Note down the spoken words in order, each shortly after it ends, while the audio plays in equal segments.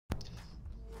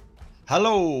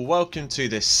Hello, welcome to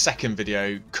this second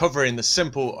video covering the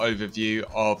simple overview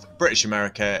of British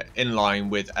America in line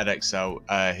with Edexcel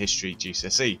History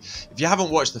GCSE. If you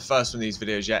haven't watched the first one of these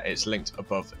videos yet, it's linked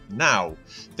above now.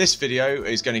 This video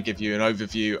is going to give you an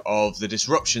overview of the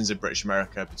disruptions in British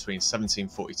America between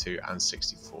 1742 and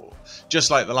 64.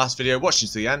 Just like the last video, watch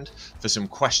until the end for some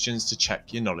questions to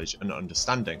check your knowledge and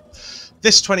understanding.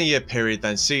 This 20-year period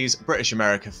then sees British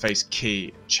America face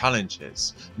key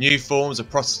challenges. New forms of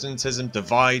Protestantism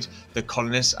divide the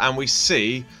colonists, and we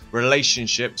see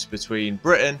relationships between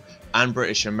Britain and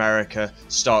British America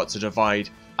start to divide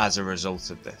as a result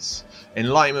of this.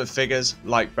 Enlightenment figures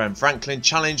like Ben Franklin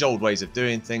challenge old ways of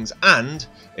doing things, and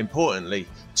importantly,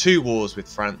 two wars with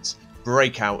France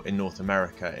break out in North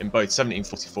America in both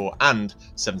 1744 and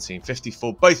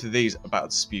 1754, both of these about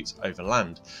disputes over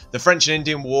land. The French and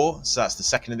Indian War, so that's the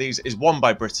second of these, is won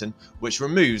by Britain, which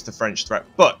removes the French threat,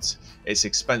 but it's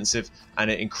expensive and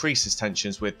it increases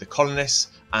tensions with the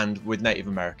colonists and with Native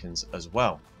Americans as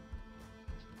well.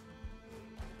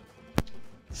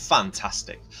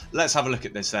 Fantastic. Let's have a look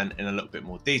at this then in a little bit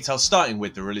more detail, starting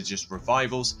with the religious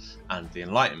revivals and the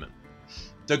Enlightenment.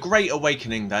 The Great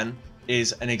Awakening then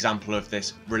is an example of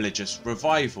this religious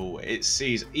revival. It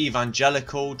sees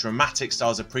evangelical, dramatic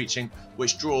styles of preaching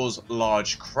which draws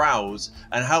large crowds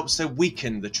and helps to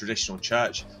weaken the traditional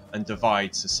church and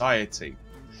divide society.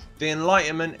 The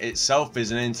Enlightenment itself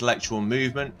is an intellectual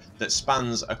movement that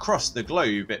spans across the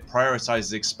globe. It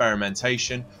prioritises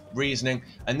experimentation, reasoning,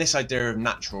 and this idea of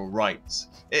natural rights.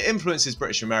 It influences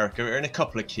British America in a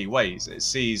couple of key ways. It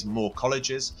sees more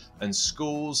colleges and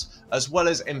schools, as well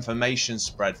as information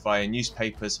spread via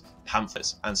newspapers,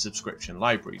 pamphlets, and subscription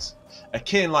libraries. A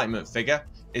key Enlightenment figure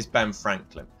is Ben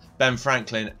Franklin. Ben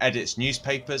Franklin edits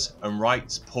newspapers and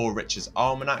writes Poor Richard's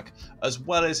Almanac, as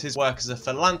well as his work as a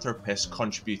philanthropist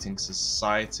contributing to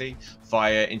society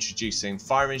via introducing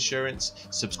fire insurance,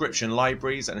 subscription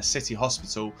libraries, and a city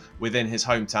hospital within his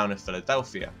hometown of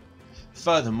Philadelphia.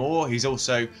 Furthermore, he's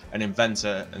also an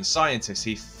inventor and scientist.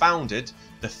 He founded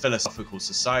the Philosophical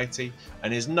Society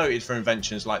and is noted for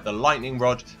inventions like the lightning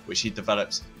rod, which he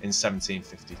develops in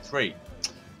 1753.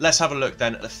 Let's have a look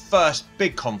then at the first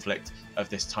big conflict of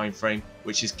this time frame,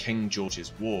 which is King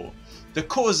George's War. The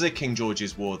causes of King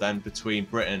George's War then between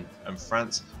Britain and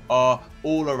France are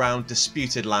all around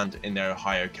disputed land in the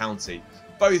Ohio County.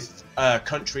 Both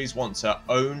countries want to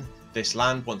own this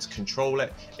land, want to control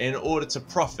it in order to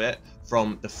profit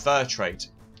from the fur trade.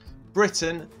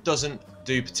 Britain doesn't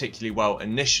do particularly well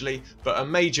initially, but a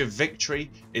major victory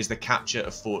is the capture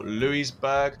of Fort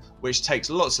Louisburg, which takes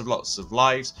lots of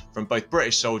lives from both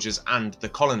British soldiers and the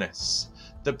colonists.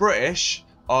 The British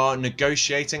are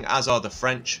negotiating, as are the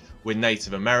French, with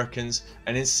Native Americans,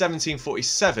 and in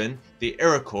 1747 the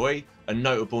Iroquois, a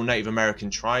notable Native American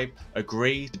tribe,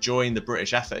 agree to join the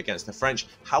British effort against the French.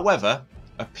 However,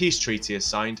 a peace treaty is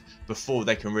signed before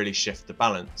they can really shift the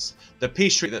balance. The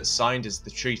peace treaty that's signed is the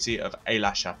Treaty of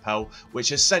Aix-la-Chapelle,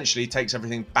 which essentially takes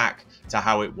everything back to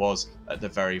how it was at the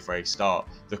very start.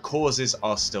 The causes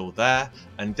are still there,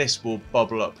 and this will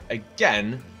bubble up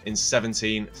again in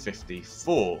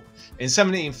 1754. In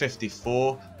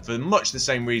 1754, for much the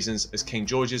same reasons as King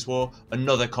George's War,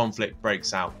 another conflict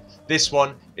breaks out. This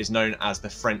one is known as the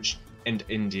French and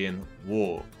Indian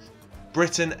War.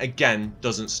 Britain again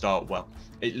doesn't start well.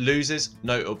 It loses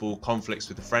notable conflicts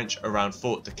with the French around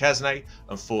Fort Duquesne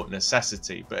and Fort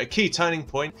Necessity, but a key turning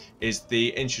point is the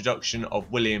introduction of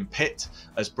William Pitt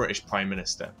as British Prime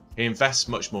Minister. He invests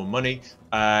much more money,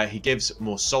 he gives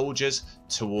more soldiers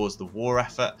towards the war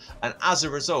effort, and as a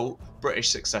result, British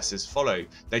successes follow.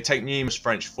 They take numerous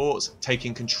French forts,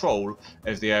 taking control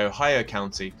of the Ohio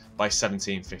County by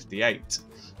 1758.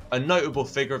 A notable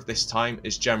figure of this time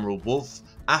is General Wolfe.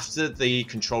 After the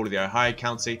control of the Ohio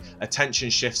County, attention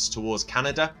shifts towards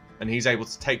Canada, and he's able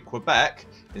to take Quebec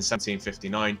in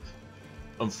 1759,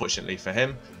 unfortunately for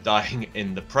him, dying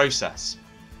in the process.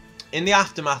 In the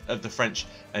aftermath of the French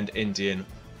and Indian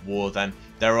War then,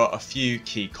 there are a few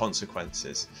key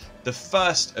consequences. The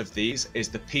first of these is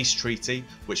the peace treaty,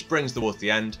 which brings the war to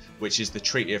the end, which is the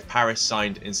Treaty of Paris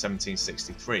signed in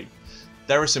 1763.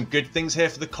 There are some good things here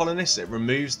for the colonists. It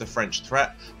removes the French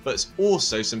threat, but it's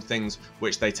also some things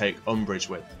which they take umbrage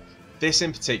with. This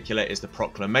in particular is the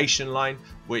Proclamation line,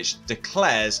 which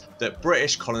declares that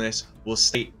British colonists will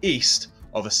stay east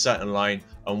of a certain line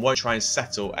and won't try and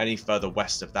settle any further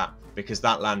west of that, because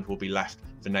that land will be left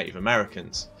for Native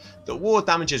Americans. The war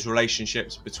damages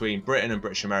relationships between Britain and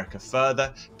British America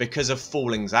further because of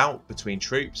fallings out between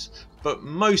troops, but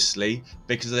mostly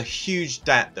because of the huge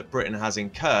debt that Britain has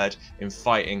incurred in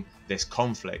fighting this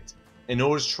conflict. In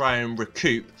order to try and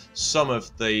recoup some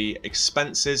of the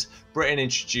expenses, Britain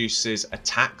introduces a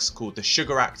tax called the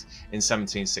Sugar Act in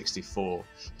 1764.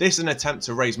 This is an attempt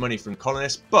to raise money from the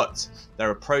colonists, but there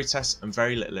are protests and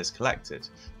very little is collected.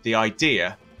 The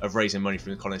idea of raising money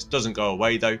from the colonists doesn't go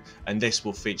away though, and this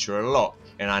will feature a lot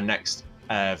in our next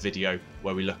video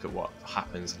where we look at what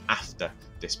happens after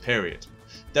this period.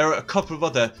 There are a couple of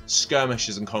other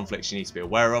skirmishes and conflicts you need to be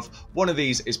aware of. One of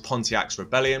these is Pontiac's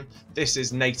Rebellion. This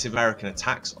is Native American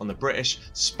attacks on the British,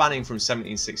 spanning from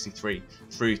 1763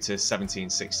 through to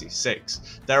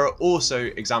 1766. There are also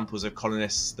examples of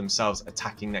colonists themselves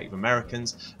attacking Native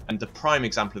Americans, and the prime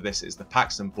example of this is the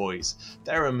Paxton Boys.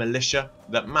 They're a militia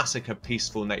that massacre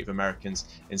peaceful Native Americans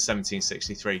in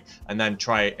 1763 and then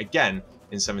try again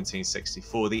in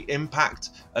 1764. The impact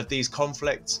of these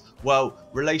conflicts, well,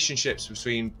 relationships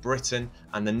between Britain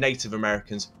and the Native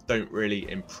Americans don't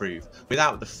really improve.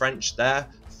 Without the French there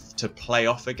to play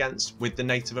off against with the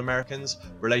Native Americans,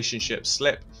 relationships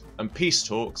slip, and peace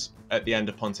talks at the end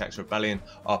of Pontiac's Rebellion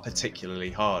are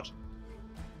particularly hard.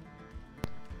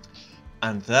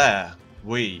 And there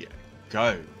we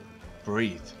go.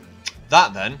 Breathe.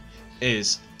 That then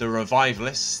is the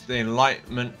Revivalists, the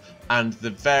Enlightenment, and the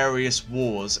various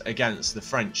wars against the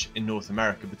French in North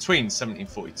America between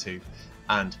 1742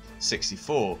 and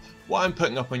 64. What I'm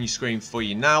putting up on your screen for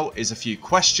you now is a few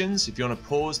questions. If you want to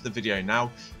pause the video now,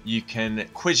 you can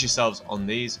quiz yourselves on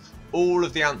these. All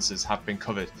of the answers have been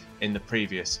covered in the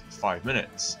previous 5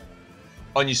 minutes.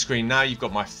 On your screen now you've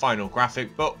got my final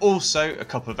graphic, but also a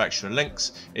couple of extra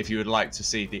links if you would like to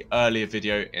see the earlier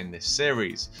video in this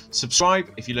series.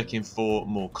 Subscribe if you're looking for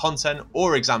more content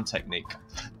or exam technique.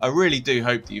 I really do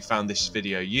hope that you found this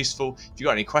video useful. If you've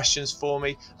got any questions for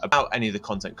me about any of the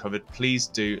content covered, please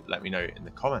do let me know in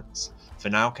the comments. For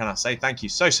now, can I say thank you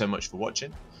so much for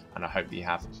watching, and I hope that you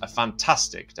have a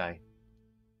fantastic day.